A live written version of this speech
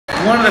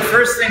One of the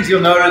first things you'll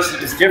notice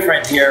that is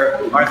different here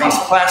are these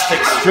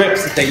plastic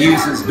strips that they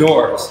use as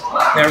doors.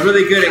 They're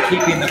really good at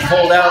keeping the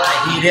cold out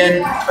and the heat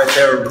in, but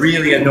they're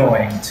really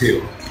annoying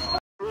too.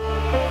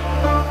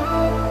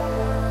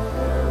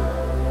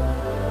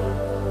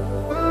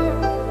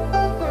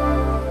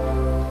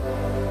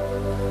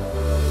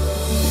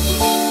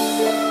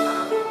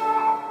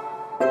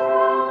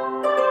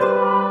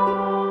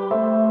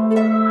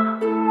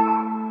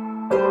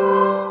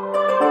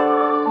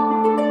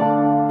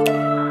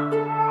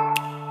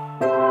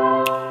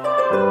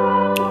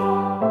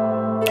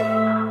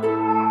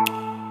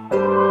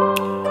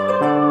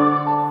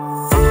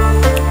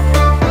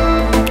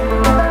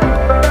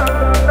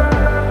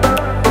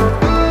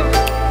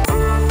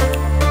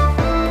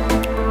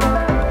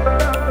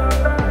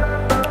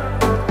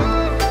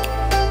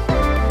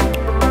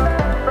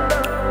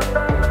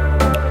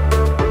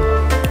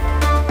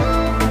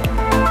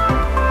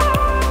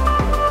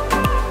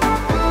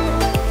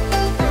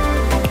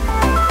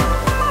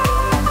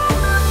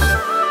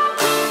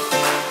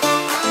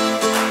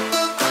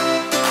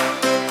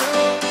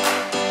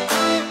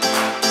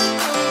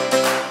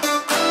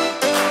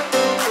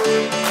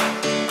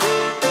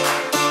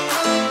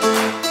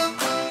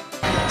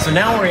 So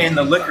now we're in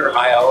the liquor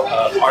aisle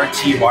of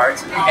RT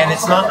Mart, and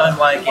it's not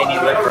unlike any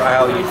liquor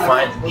aisle you'd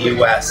find in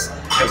the US.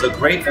 There's a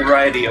great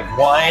variety of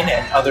wine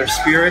and other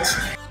spirits.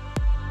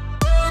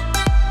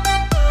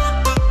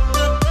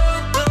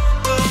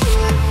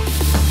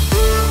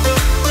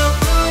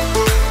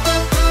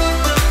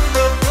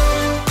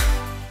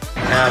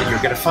 Now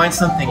you're going to find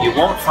something you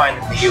won't find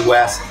in the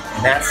US,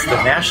 and that's the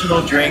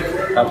national drink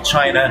of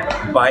China,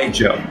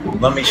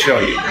 baijiu. Let me show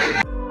you.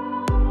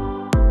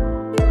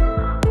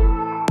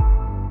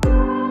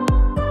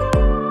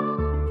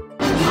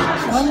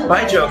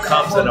 Baijiu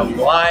comes in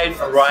a wide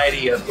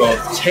variety of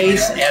both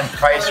taste and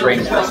price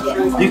ranges.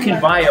 You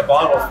can buy a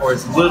bottle for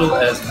as little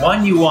as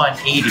 1 yuan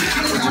 80, which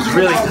is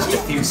really just a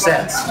few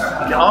cents. You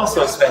can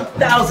also spend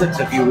thousands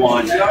of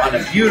yuan on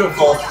a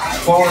beautiful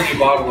quality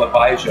bottle of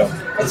baijiu.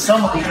 And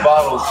some of these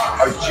bottles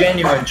are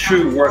genuine,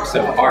 true works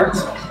of art.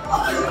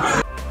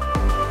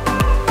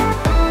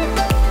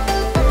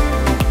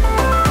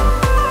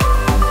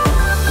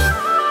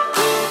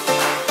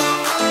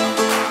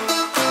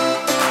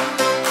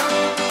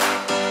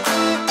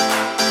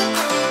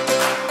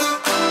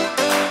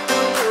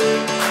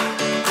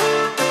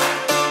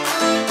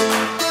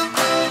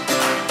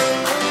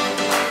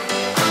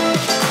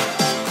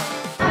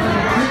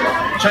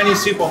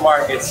 Chinese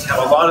supermarkets have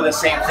a lot of the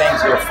same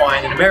things you'll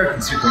find in American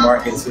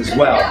supermarkets as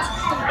well.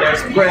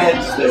 There's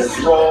breads, there's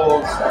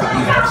rolls,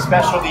 there's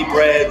specialty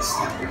breads,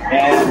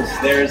 and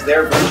there's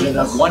their version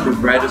of Wonder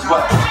Bread as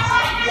well.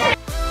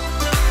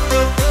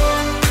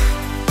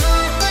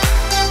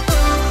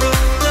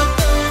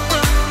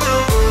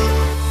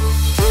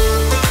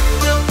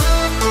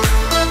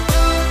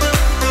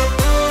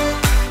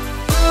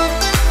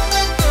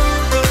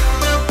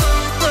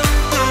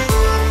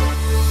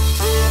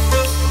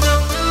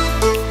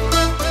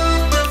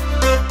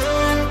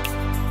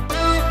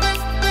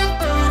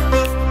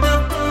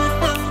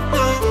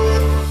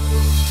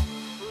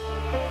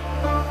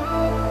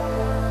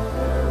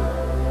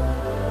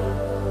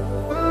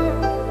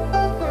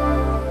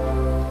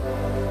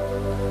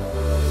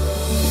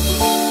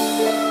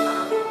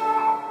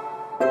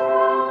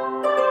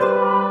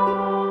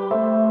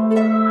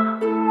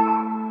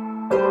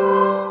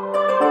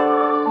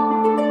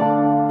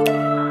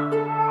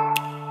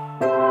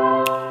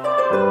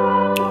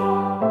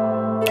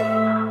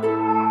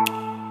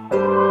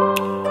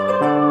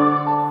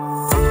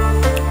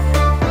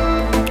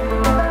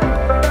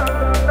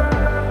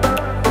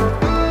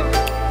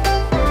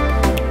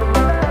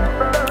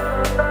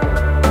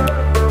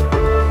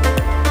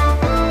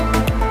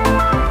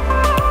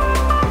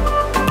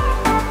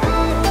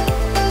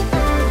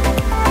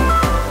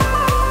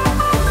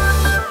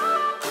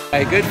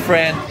 My good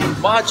friend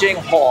Ma Jing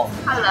Hong.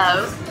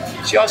 Hello.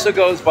 She also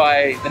goes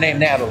by the name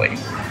Natalie,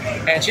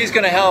 and she's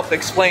going to help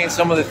explain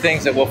some of the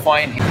things that we'll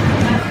find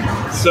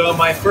here. So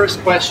my first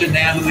question,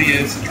 Natalie,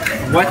 is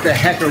what the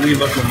heck are we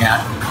looking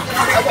at?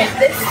 Okay,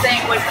 this thing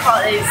we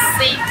call it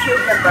sea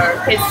cucumber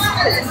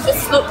because it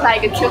just looks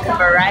like a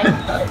cucumber, right?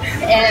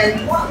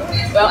 And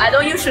well, I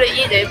don't usually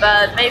eat it,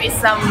 but maybe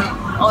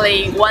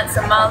only once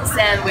a month,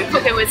 and we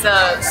cook it with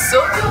a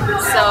soup.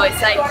 So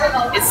it's like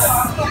it's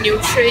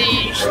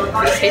nutritious.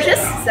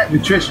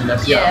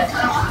 Nutritious, yeah.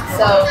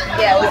 So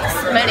yeah,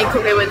 we mainly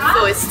cook it with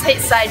food. It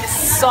tastes like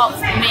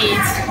soft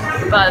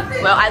meat, but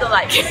well, I don't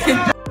like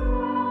it.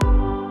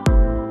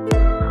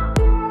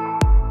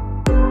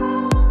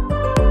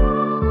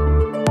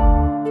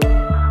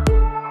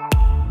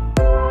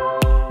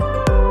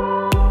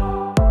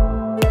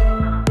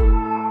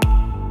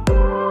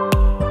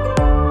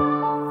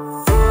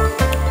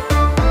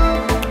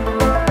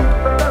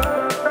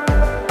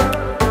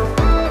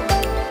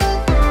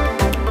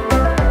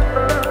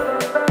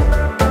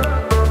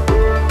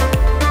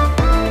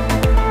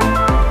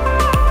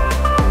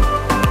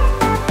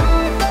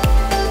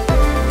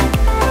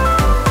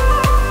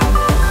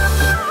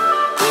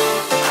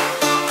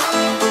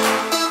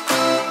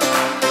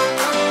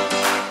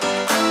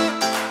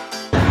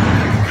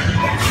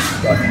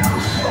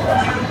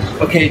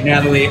 Okay,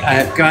 Natalie,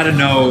 I've got to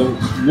know,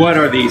 what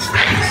are these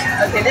things?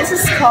 Okay, this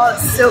is called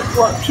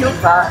silkworm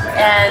pupa,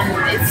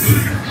 and it's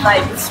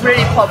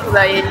really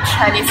popular in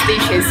Chinese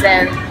dishes,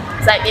 and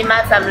it's like in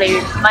my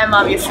family, my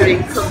mom usually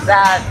cook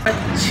that. What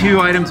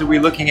two items are we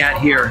looking at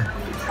here?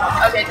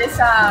 Okay, these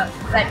are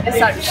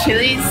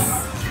chilies,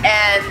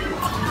 and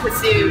we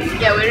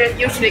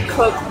usually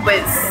cook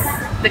with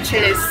the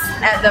chilies,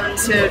 add them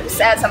to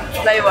add some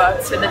flavor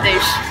to the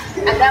dish.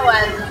 And that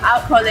one,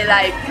 I'll call it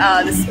like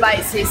the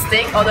spicy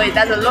steak, although it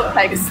doesn't look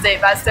like a steak,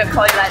 but I still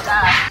call it like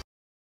that.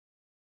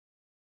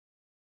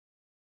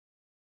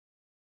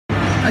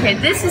 Okay,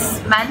 this is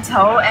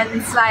mantou, and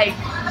it's like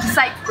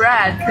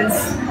bread,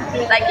 because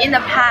like in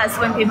the past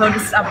when people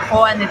just are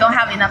poor and they don't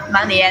have enough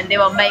money, and they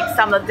will make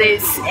some of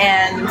this,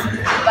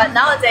 but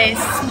nowadays,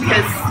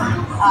 because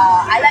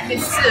I like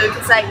this too,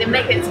 because like they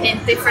make it in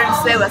different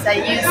flavors,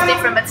 they use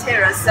different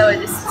materials, so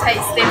it just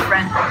tastes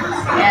different,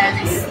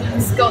 and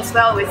it goes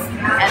well with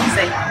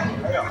anything.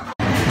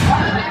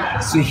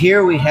 So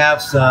here we have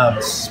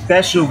some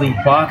specialty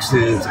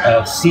boxes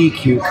of sea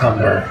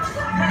cucumber,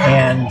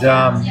 and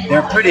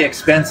they're pretty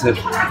expensive.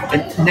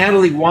 And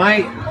Natalie,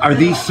 why are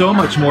these so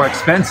much more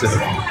expensive?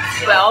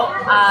 Well,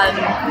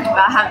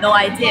 I have no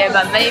idea,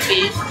 but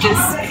maybe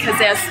just because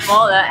they are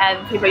smaller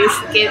and people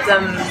usually give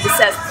them just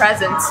as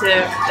present to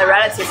their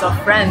relatives or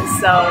friends,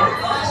 so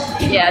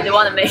yeah, they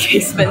want to make it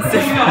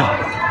expensive.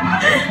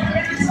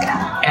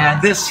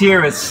 And this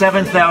here is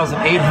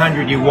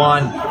 7,800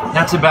 yuan.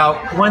 That's about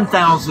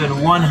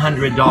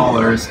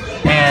 $1,100.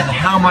 And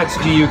how much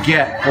do you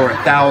get for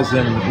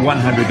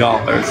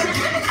 $1,100?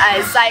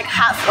 It's like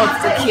half of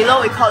the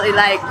kilo. We call it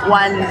like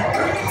 1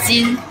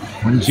 jin.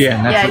 1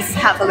 jin. Yeah, it's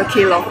half of the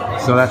kilo.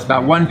 So that's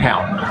about 1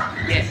 pound.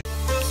 Yeah.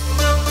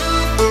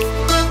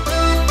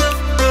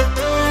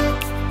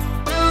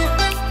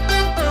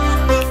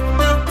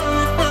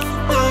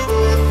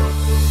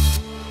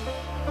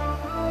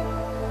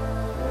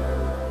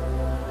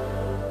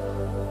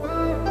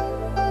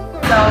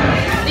 So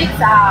these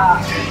are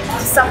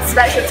some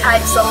special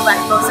types of like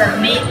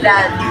frozen meat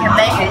that you can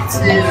make it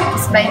to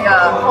just make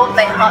a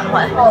homemade hot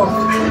pot at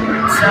home.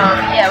 So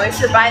yeah, we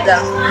should buy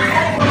them.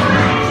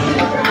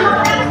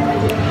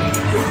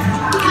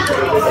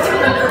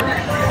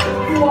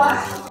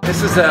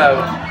 This is a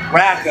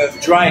rack of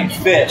dried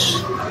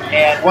fish,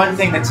 and one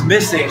thing that's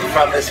missing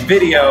from this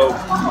video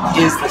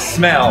is the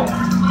smell.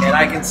 And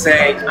I can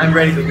say I'm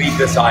ready to leave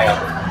this aisle.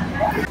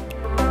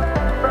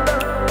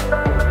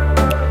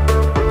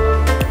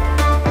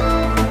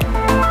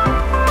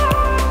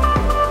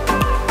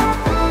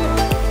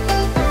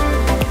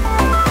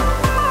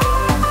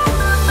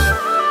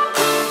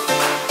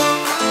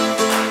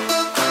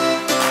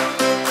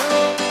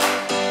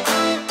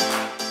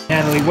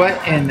 Natalie, what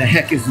in the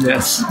heck is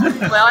this?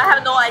 Well, I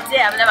have no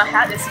idea. I've never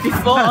had this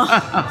before.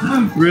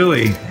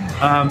 Really?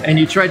 And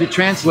you tried to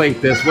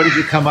translate this. What did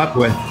you come up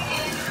with?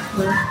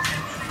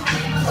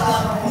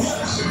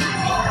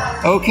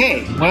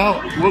 Okay,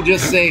 well, we'll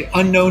just say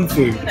unknown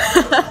food.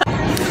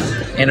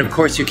 And of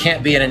course, you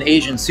can't be in an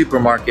Asian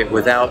supermarket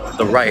without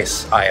the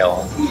rice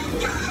aisle.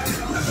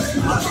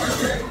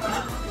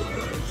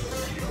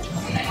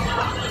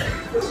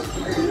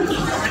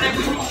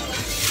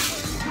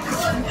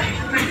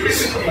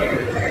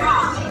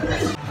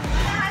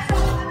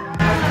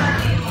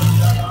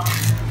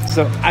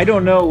 So I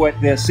don't know what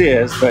this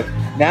is, but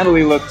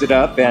Natalie looked it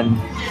up and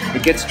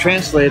it gets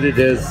translated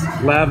as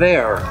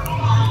laver.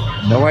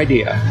 No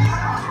idea.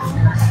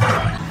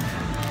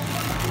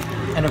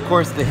 And of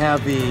course they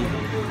have the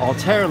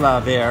alter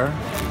laver,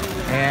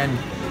 and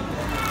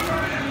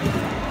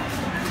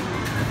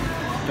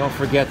don't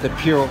forget the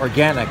pure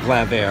organic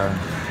laver.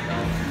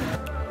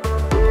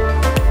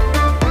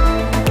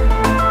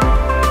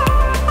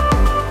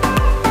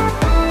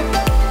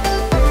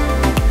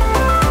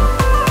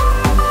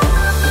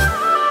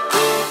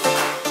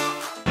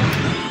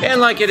 And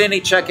like at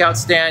any checkout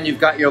stand, you've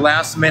got your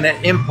last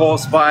minute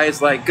impulse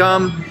buys like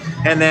gum,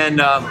 and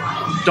then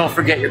don't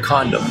forget your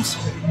condoms.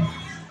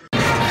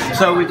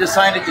 So we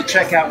decided to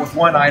check out with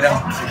one item.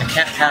 I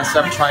can't pass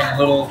up trying a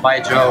little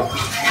baijiu.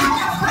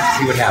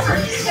 See what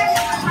happens.